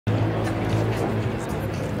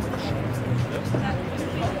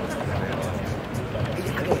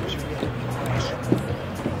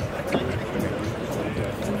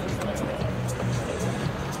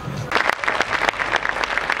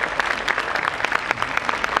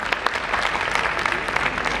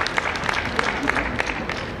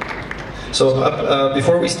So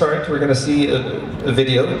before we start, we're going to see a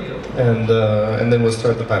video, and then we'll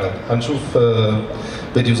start the panel. هنشوف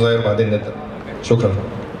فيديو صغير وبعدين نبدأ. شكرا.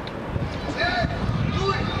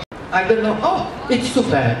 I don't know. Oh, it's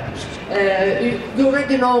super. You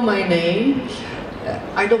already know my name.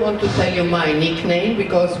 I don't want to tell you my nickname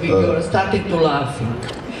because you're starting to laughing.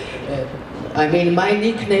 I mean, my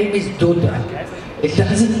nickname is Duda. It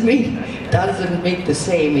doesn't mean the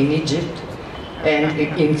same in Egypt and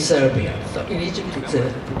in Serbia. So in Egypt it's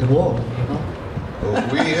the war, you know.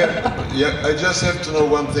 I just have to know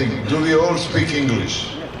one thing. Do we all speak English?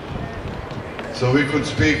 So we could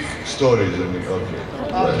speak stories.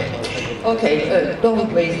 Okay.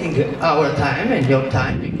 Don't wasting our time and your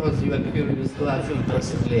time because you are curious to ask me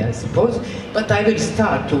personally, I suppose. But I will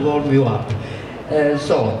start to warm you up.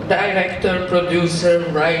 So, director, producer,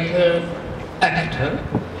 writer, actor,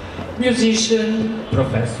 musician,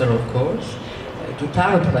 professor, of course,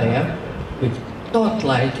 guitar player, which not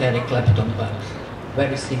like Eric Clapton, but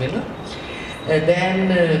very similar. And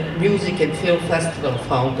then music and film festival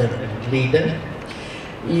founder and leader.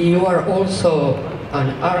 You are also an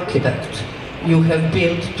architect. You have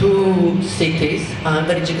built 2 cities,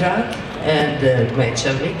 Andrićgrad and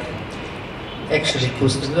Mečernik, actually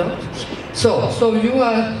Kustodolsk. So you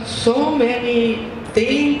are so many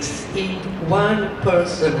things in one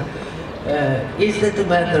person. Is that a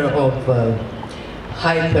matter of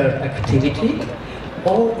hyperactivity,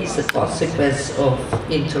 or is it a consequence of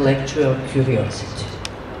intellectual curiosity?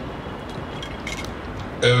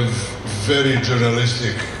 A very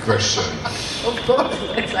journalistic question. Of course,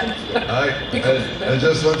 exactly. I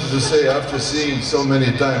just wanted to say, after seeing so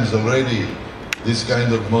many times already this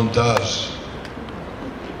kind of montage,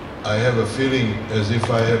 I have a feeling as if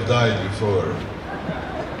I have died before.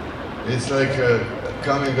 It's like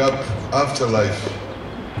coming up afterlife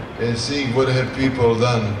and seeing what have people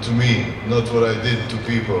done to me, not what I did to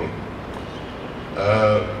people.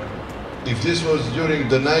 If this was during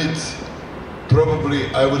the night, probably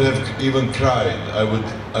I would have even cried. I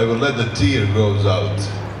would let the tear goes out.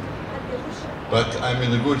 But I'm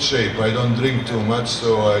in a good shape. I don't drink too much,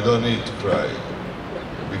 so I don't need to cry.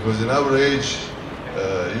 Because in our age,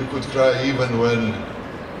 you could cry even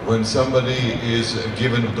when somebody is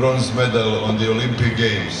given bronze medal on the Olympic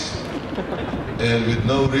Games. And with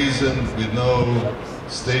no reason, with no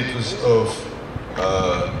status of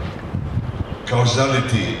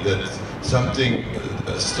causality that something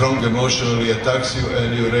strong emotionally attacks you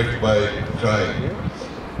and you react by crying.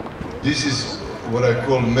 This is what I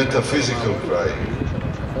call metaphysical crying.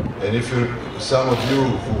 And if some of you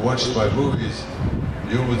who watched my movies,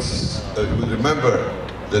 you would remember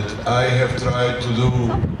that I have tried to do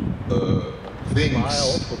things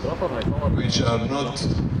which are not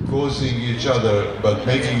causing each other, but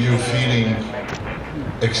making you feeling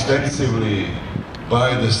extensively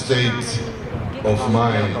by the state of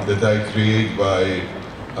mind that I create by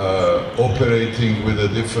operating with the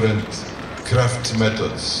different craft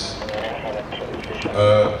methods.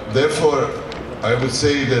 Therefore, I would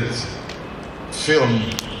say that film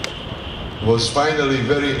was finally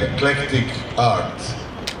very eclectic art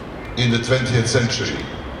in the 20th century.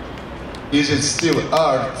 Is it still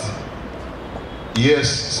art? Yes,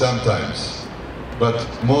 sometimes. But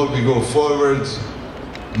more we go forward,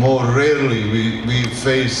 more rarely we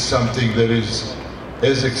face something that is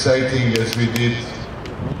as exciting as we did,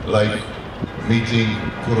 like meeting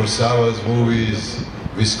Kurosawa's movies,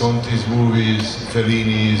 Visconti's movies,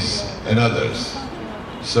 Fellini's, and others.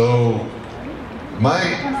 So my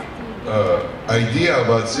idea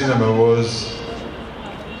about cinema was,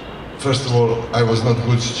 first of all, I was not a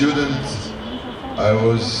good student. I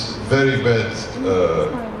was very bad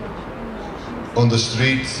on the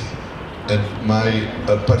street, and my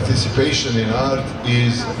participation in art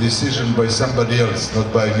is decision by somebody else,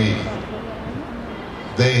 not by me.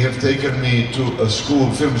 They have taken me to a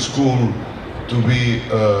school, film school, to be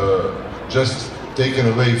just taken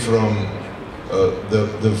away from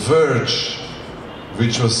the verge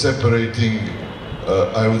which was separating,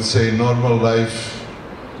 I would say, normal life,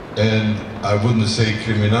 and I wouldn't say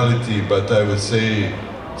criminality, but I would say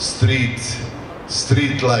street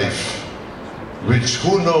life, which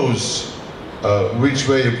who knows which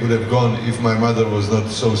way it would have gone if my mother was not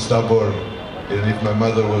so stubborn and if my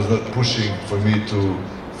mother was not pushing for me to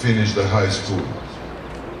finish the high school.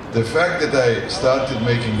 The fact that I started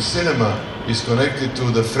making cinema is connected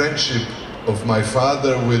to the friendship of my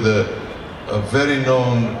father with a very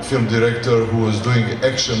known film director who was doing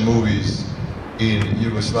action movies in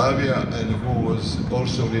Yugoslavia and who was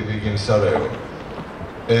also living in Sarajevo.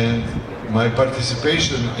 And my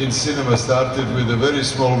participation in cinema started with a very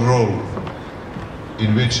small role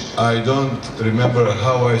in which I don't remember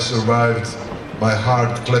how I survived my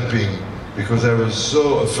heart clapping, because I was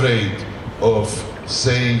so afraid of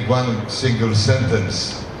saying one single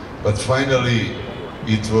sentence. But finally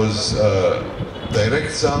it was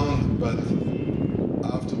direct sound, but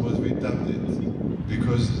afterwards we dubbed it,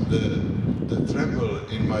 because the tremble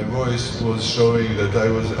in my voice was showing that I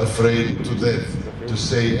was afraid to death to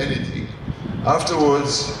say anything.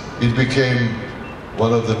 Afterwards it became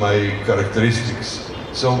one of my characteristics.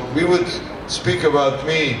 So we would speak about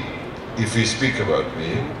me, if we speak about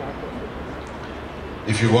me,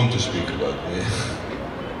 if you want to speak about me.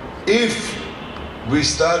 If we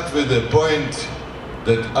start with the point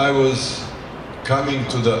that I was coming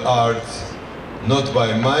to the art not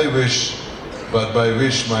by my wish, but by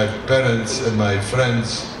wish my parents and my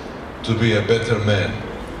friends to be a better man,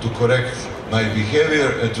 to correct my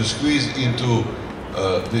behavior and to squeeze into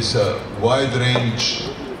this wide range,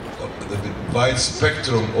 the wide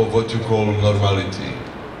spectrum of what you call normality.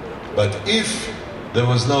 But if there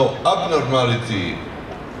was no abnormality,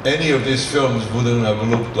 any of these films wouldn't have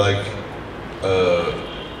looked like,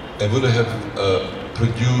 it wouldn't have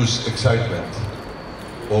produced excitement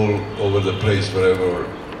all over the place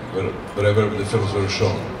wherever the films were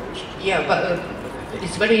shown. Yeah, but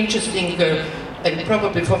it's very interesting, and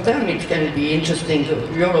probably for them it can be interesting,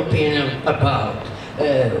 your opinion about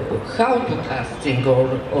how to casting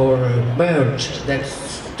or merge that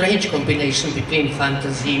strange combination between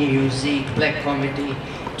fantasy, music, black comedy,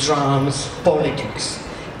 drums, politics,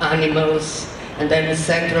 animals, and then the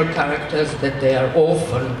central characters that they are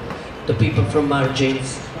often the people from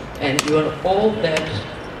margins, and you are all that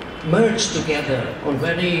merged together on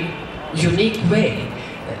very unique way.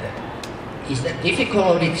 Is that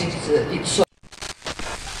difficult? It's so